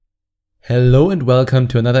Hello and welcome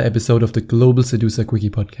to another episode of the Global Seducer Quickie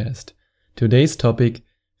podcast. Today's topic,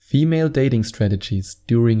 female dating strategies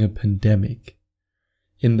during a pandemic.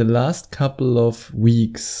 In the last couple of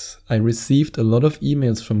weeks, I received a lot of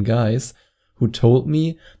emails from guys who told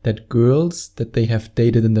me that girls that they have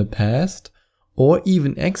dated in the past, or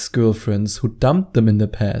even ex-girlfriends who dumped them in the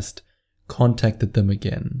past, contacted them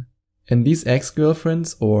again. And these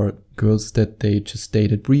ex-girlfriends, or girls that they just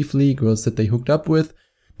dated briefly, girls that they hooked up with,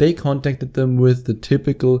 they contacted them with the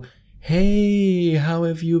typical, "Hey, how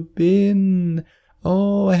have you been?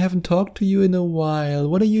 Oh, I haven't talked to you in a while.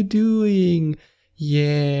 What are you doing?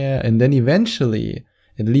 Yeah." And then eventually,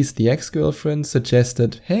 at least the ex-girlfriend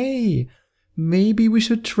suggested, "Hey, maybe we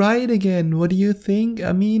should try it again. What do you think?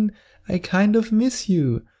 I mean, I kind of miss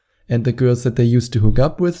you." And the girls that they used to hook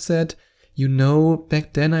up with said,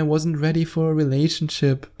 "Back then I wasn't ready for a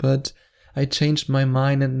relationship, but I changed my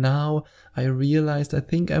mind and now I realized I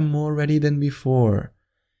think I'm more ready than before."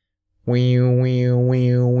 That's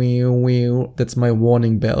my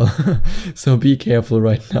warning bell. So be careful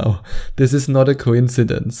right now. This is not a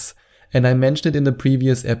coincidence. And I mentioned it in the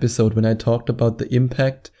previous episode when I talked about the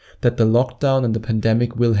impact that the lockdown and the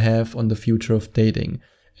pandemic will have on the future of dating.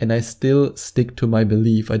 And I still stick to my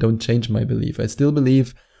belief. I don't change my belief. I still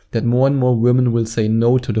believe that more and more women will say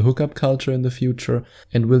no to the hookup culture in the future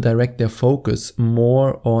and will direct their focus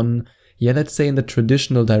more on, let's say in the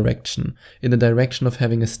traditional direction, in the direction of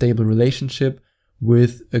having a stable relationship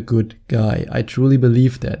with a good guy. I truly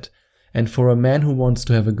believe that. And for a man who wants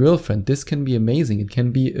to have a girlfriend, this can be amazing. It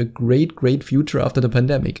can be a great, great future after the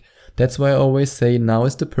pandemic. That's why I always say now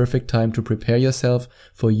is the perfect time to prepare yourself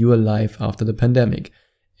for your life after the pandemic.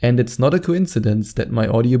 And it's not a coincidence that my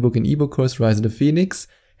audiobook and ebook course, Rise of the Phoenix,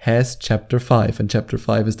 has chapter 5, and chapter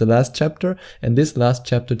 5 is the last chapter, and this last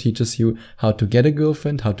chapter teaches you how to get a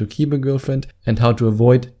girlfriend, how to keep a girlfriend, and how to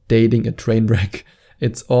avoid dating a train wreck.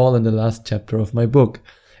 It's all in the last chapter of my book.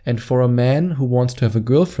 And for a man who wants to have a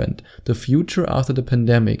girlfriend, the future after the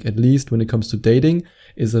pandemic, at least when it comes to dating,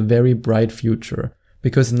 is a very bright future.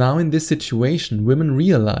 Because now in this situation, women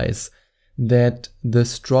realize that the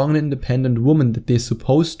strong and independent woman that they're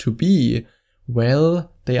supposed to be,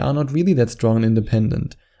 well, they are not really that strong and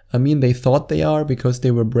independent. I mean, they thought they are because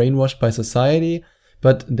they were brainwashed by society,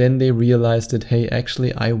 but then they realized that, hey,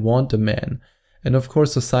 actually, I want a man. And of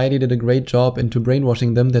course, society did a great job into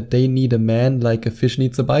brainwashing them that they need a man like a fish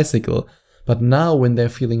needs a bicycle. But now when they're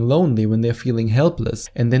feeling lonely, when they're feeling helpless,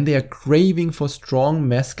 and then they are craving for strong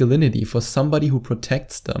masculinity, for somebody who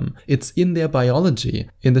protects them, it's in their biology,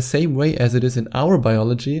 in the same way as it is in our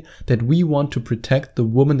biology, that we want to protect the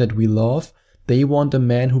woman that we love. They want a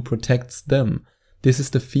man who protects them. This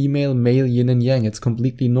is the female-male yin and yang. It's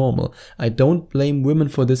completely normal. I don't blame women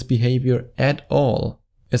for this behavior at all.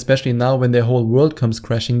 Especially now when their whole world comes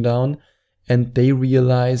crashing down and they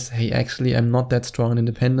realize, hey, actually, I'm not that strong and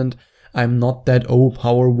independent. I'm not that,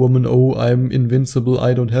 power woman, I'm invincible,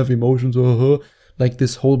 I don't have emotions, like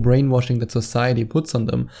this whole brainwashing that society puts on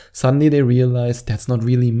them. Suddenly they realize that's not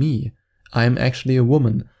really me. I'm actually a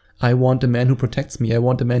woman. I want a man who protects me. I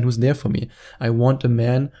want a man who's there for me. I want a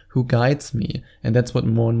man who guides me. And that's what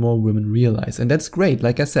more and more women realize. And that's great.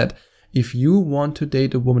 Like I said, if you want to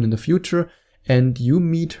date a woman in the future and you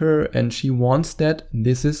meet her and she wants that,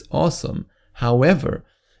 this is awesome. However,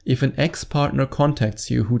 if an ex-partner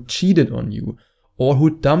contacts you who cheated on you or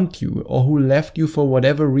who dumped you or who left you for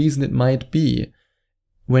whatever reason it might be,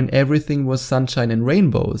 when everything was sunshine and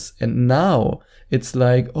rainbows, and now it's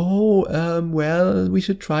like, we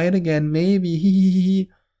should try it again, maybe.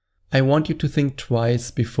 I want you to think twice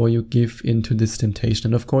before you give into this temptation.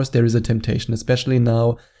 And of course, there is a temptation, especially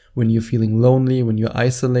now when you're feeling lonely, when you're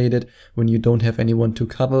isolated, when you don't have anyone to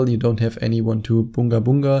cuddle, you don't have anyone to bunga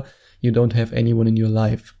bunga, you don't have anyone in your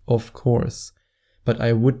life, of course. But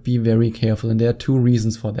I would be very careful, and there are two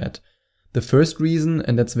reasons for that. The first reason,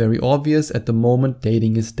 and that's very obvious, at the moment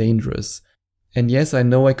dating is dangerous. And yes, I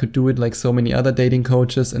know I could do it like so many other dating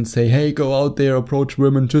coaches and say, hey, go out there, approach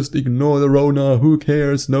women, just ignore the Rona, who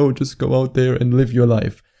cares? No, just go out there and live your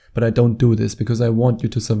life. But I don't do this because I want you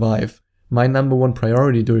to survive. My number one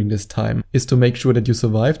priority during this time is to make sure that you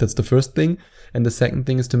survive. That's the first thing. And the second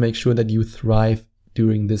thing is to make sure that you thrive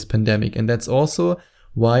during this pandemic. And that's also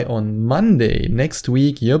why on Monday next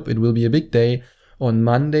week, it will be a big day. On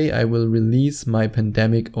Monday, I will release my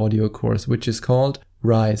pandemic audio course, which is called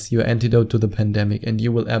Rise, Your Antidote to the Pandemic, and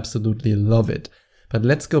you will absolutely love it. But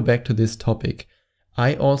let's go back to this topic.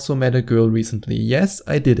 I also met a girl recently. Yes,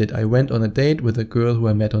 I did it. I went on a date with a girl who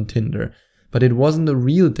I met on Tinder. But it wasn't a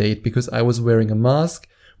real date because I was wearing a mask,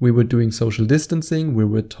 we were doing social distancing, we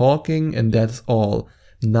were talking, and that's all.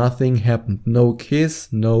 Nothing happened. No kiss,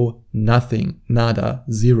 no nothing. Nada.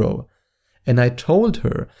 Zero. And I told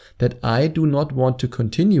her that I do not want to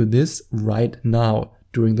continue this right now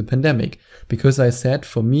during the pandemic, because I said,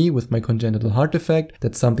 for me, with my congenital heart defect,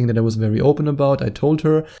 that's something that I was very open about. I told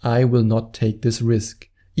her I will not take this risk.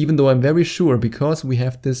 Even though I'm very sure, because we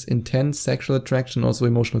have this intense sexual attraction, also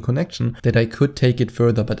emotional connection, that I could take it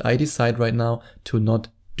further, but I decide right now to not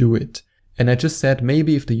do it. And I just said,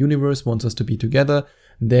 maybe if the universe wants us to be together,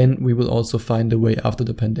 then we will also find a way after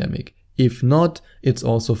the pandemic. If not, it's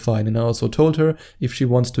also fine. And I also told her, if she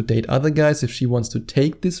wants to date other guys, if she wants to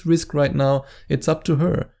take this risk right now, it's up to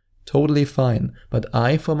her. Totally fine. But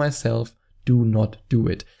I, for myself, do not do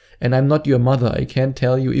it. And I'm not your mother. I can't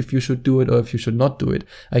tell you if you should do it or if you should not do it.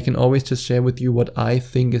 I can always just share with you what I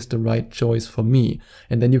think is the right choice for me.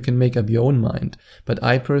 And then you can make up your own mind. But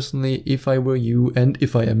I personally, if I were you and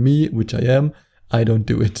if I am me, which I am, I don't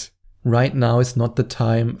do it. Right now is not the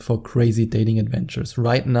time for crazy dating adventures.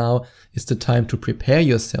 Right now is the time to prepare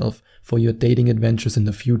yourself for your dating adventures in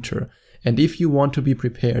the future. And if you want to be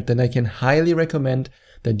prepared, then I can highly recommend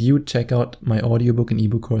that you check out my audiobook and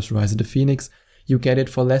ebook course, Rise of the Phoenix. You get it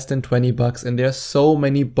for less than $20 and there are so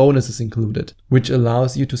many bonuses included, which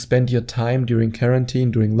allows you to spend your time during quarantine,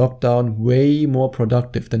 during lockdown, way more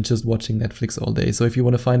productive than just watching Netflix all day. So if you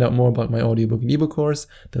want to find out more about my audiobook and ebook course,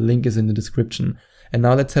 the link is in the description. And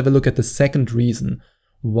now let's have a look at the second reason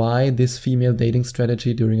why this female dating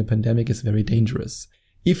strategy during a pandemic is very dangerous.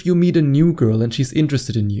 If you meet a new girl and she's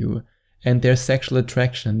interested in you, and there's sexual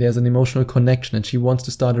attraction, there's an emotional connection, and she wants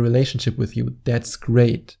to start a relationship with you, that's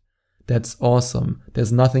great. That's awesome.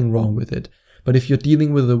 There's nothing wrong with it. But if you're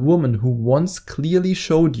dealing with a woman who once clearly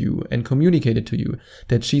showed you and communicated to you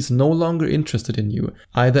that she's no longer interested in you,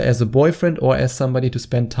 either as a boyfriend or as somebody to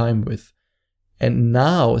spend time with, and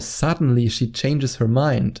now suddenly she changes her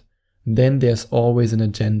mind, then there's always an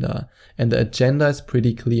agenda. And the agenda is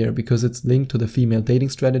pretty clear because it's linked to the female dating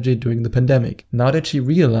strategy during the pandemic. Now that she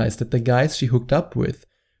realized that the guys she hooked up with,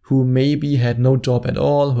 who maybe had no job at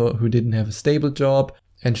all, who didn't have a stable job,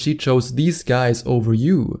 and she chose these guys over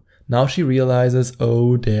you, now she realizes,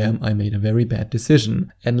 oh damn, I made a very bad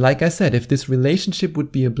decision. And like I said, if this relationship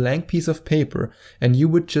would be a blank piece of paper and you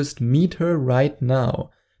would just meet her right now,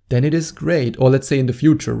 then it is great. Or let's say in the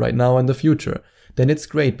future, right now in the future, then it's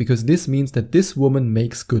great because this means that this woman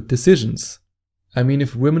makes good decisions. I mean,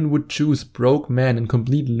 if women would choose broke men and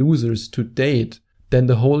complete losers to date, then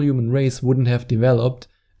the whole human race wouldn't have developed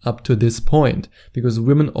up to this point, because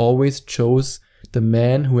women always chose the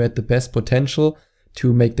man who had the best potential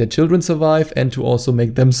to make their children survive and to also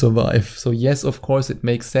make them survive. So yes, of course it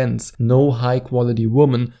makes sense. No high quality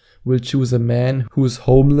woman will choose a man who's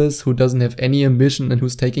homeless, who doesn't have any ambition and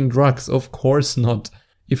who's taking drugs. Of course not.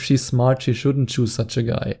 If she's smart, she shouldn't choose such a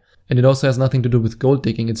guy. And it also has nothing to do with gold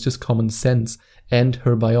digging, it's just common sense and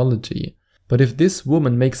her biology. But if this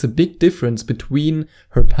woman makes a big difference between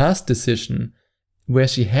her past decision, where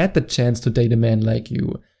she had the chance to date a man like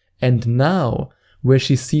you, and now, where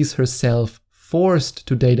she sees herself forced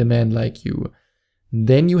to date a man like you,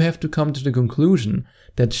 then you have to come to the conclusion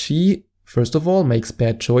that she, first of all, makes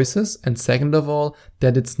bad choices, and second of all,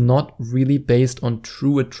 that it's not really based on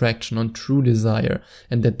true attraction, on true desire,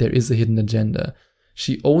 and that there is a hidden agenda.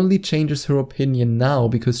 She only changes her opinion now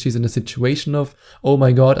because she's in a situation of, oh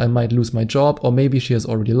my god, I might lose my job, or maybe she has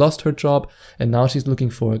already lost her job, and now she's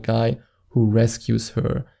looking for a guy who rescues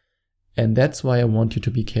her. And that's why I want you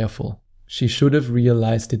to be careful. She should have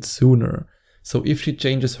realized it sooner. So if she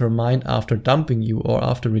changes her mind after dumping you or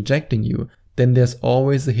after rejecting you, then there's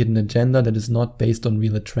always a hidden agenda that is not based on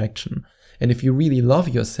real attraction. And if you really love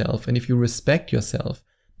yourself and if you respect yourself,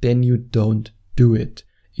 then you don't do it.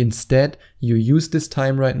 Instead, you use this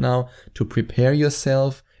time right now to prepare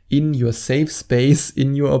yourself in your safe space,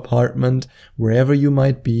 in your apartment, wherever you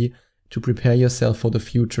might be, to prepare yourself for the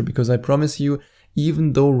future. Because I promise you,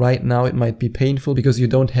 even though right now it might be painful because you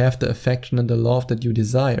don't have the affection and the love that you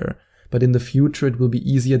desire, but in the future it will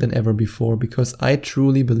be easier than ever before, because I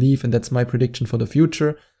truly believe, and that's my prediction for the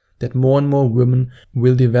future, that more and more women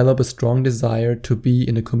will develop a strong desire to be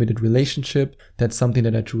in a committed relationship. That's something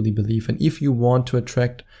that I truly believe. And if you want to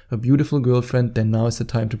attract a beautiful girlfriend, then now is the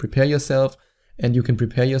time to prepare yourself. And you can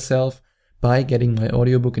prepare yourself by getting my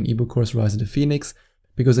audiobook and ebook course, Rise of the Phoenix,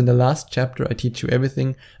 because in the last chapter I teach you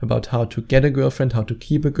everything about how to get a girlfriend, how to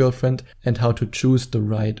keep a girlfriend, and how to choose the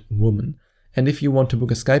right woman. And if you want to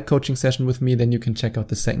book a Skype coaching session with me, then you can check out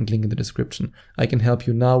the second link in the description. I can help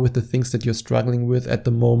you now with the things that you're struggling with at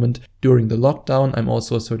the moment during the lockdown. I'm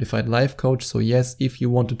also a certified life coach. So yes, if you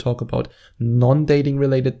want to talk about non-dating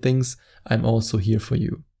related things, I'm also here for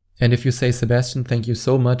you. And if you say, Sebastian, thank you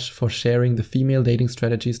so much for sharing the female dating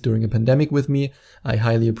strategies during a pandemic with me, I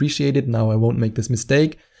highly appreciate it, now I won't make this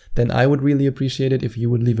mistake, then I would really appreciate it if you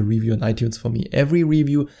would leave a review on iTunes for me. Every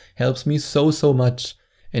review helps me so much.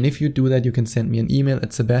 And if you do that, you can send me an email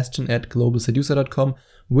at sebastian@globalseducer.com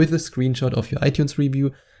with a screenshot of your iTunes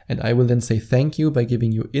review, and I will then say thank you by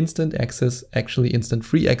giving you instant access, actually instant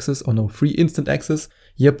free access, or no, free instant access.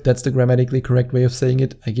 Yep, that's the grammatically correct way of saying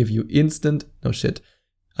it. I give you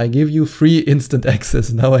free instant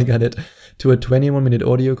access, now I got it, to a 21-minute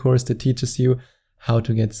audio course that teaches you how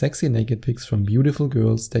to get sexy naked pics from beautiful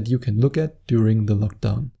girls that you can look at during the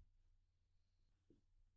lockdown.